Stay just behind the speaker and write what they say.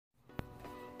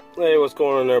Hey, what's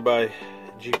going on, everybody?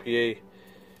 GPA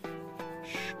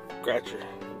Scratcher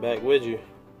back with you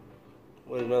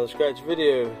with another scratch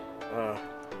video.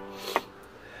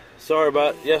 Sorry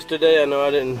about yesterday. I know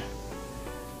I didn't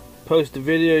post a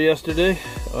video yesterday.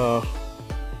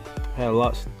 Had a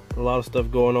lot of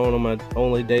stuff going on my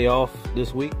only day off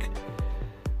this week,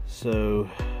 so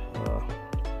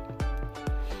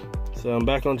I'm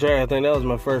back on track. I think that was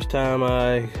my first time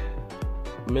I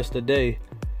missed a day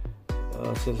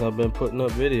since I've been putting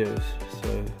up videos.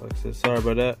 So like I said, sorry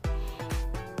about that.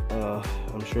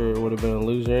 I'm sure it would have been a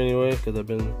loser anyway, because I've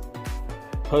been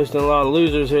posting a lot of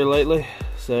losers here lately.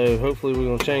 So hopefully we're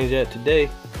gonna change that today.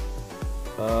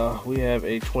 We have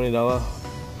a $20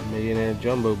 Millionaire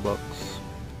jumbo box.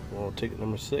 We're on ticket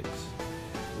number 6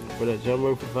 for that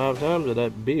jumbo for 5 times of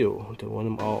that bill to win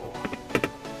them all.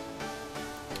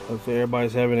 Hopefully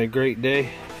everybody's having a great day.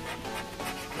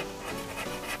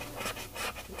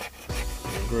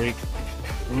 Great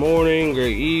morning,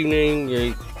 great evening,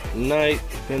 great night,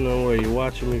 depending on where you're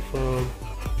watching me from.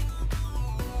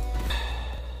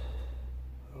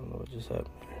 I don't know what just happened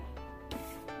here.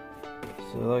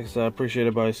 So like I said, I appreciate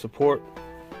everybody's support.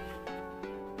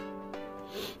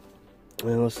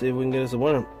 And let's see if we can get us a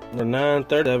winner. A 9,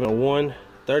 37, a 1,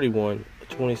 31, a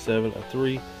 27, a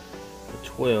 3, a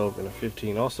 12, and a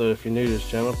 15. Also, if you're new to this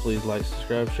channel, please like,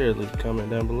 subscribe, share, leave a comment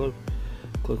down below.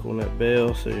 Click on that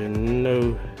bell so you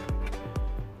know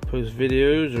post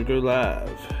videos or go live.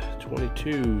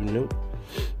 22, nope.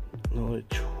 Only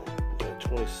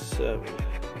 27.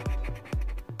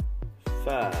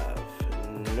 5,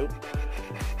 nope.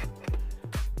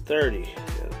 30,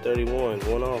 got 31,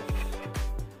 1 off.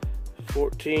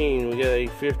 14, we got a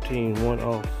 15, 1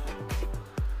 off.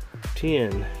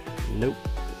 10, nope.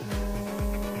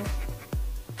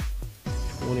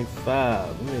 25,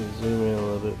 let me zoom in a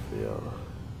little bit for y'all.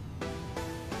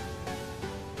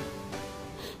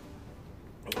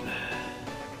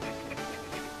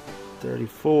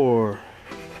 34,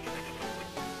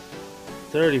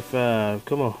 35,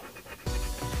 come on.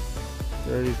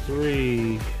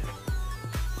 33,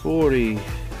 40,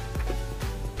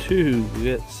 2, we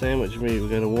got sandwich meat, we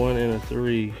got a 1 and a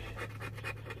 3.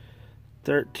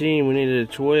 13, we needed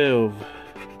a 12.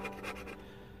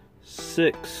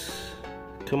 6,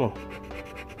 come on.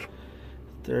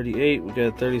 38, we got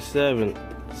a 37.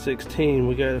 16,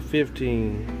 we got a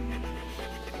 15.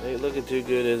 Ain't looking too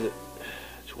good, is it?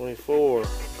 24,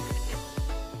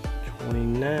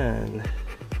 29,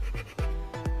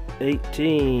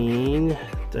 18,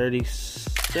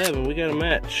 37. We got a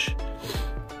match.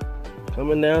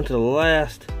 Coming down to the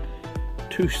last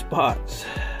 2 spots.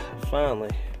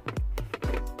 Finally.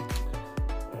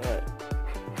 Alright.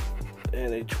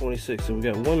 And a 26. So we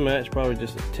got 1 match, probably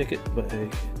just a ticket, but hey,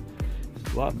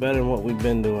 it's a lot better than what we've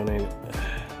been doing, ain't it? Let's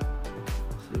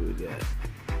see what we got.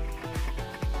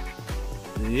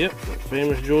 Yep,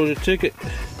 famous Georgia ticket.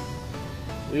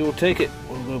 We will take it.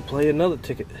 We're going to play another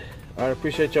ticket. Alright,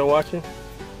 appreciate y'all watching.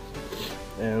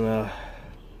 And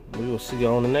we will see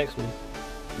y'all on the next one.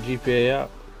 GPA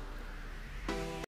out.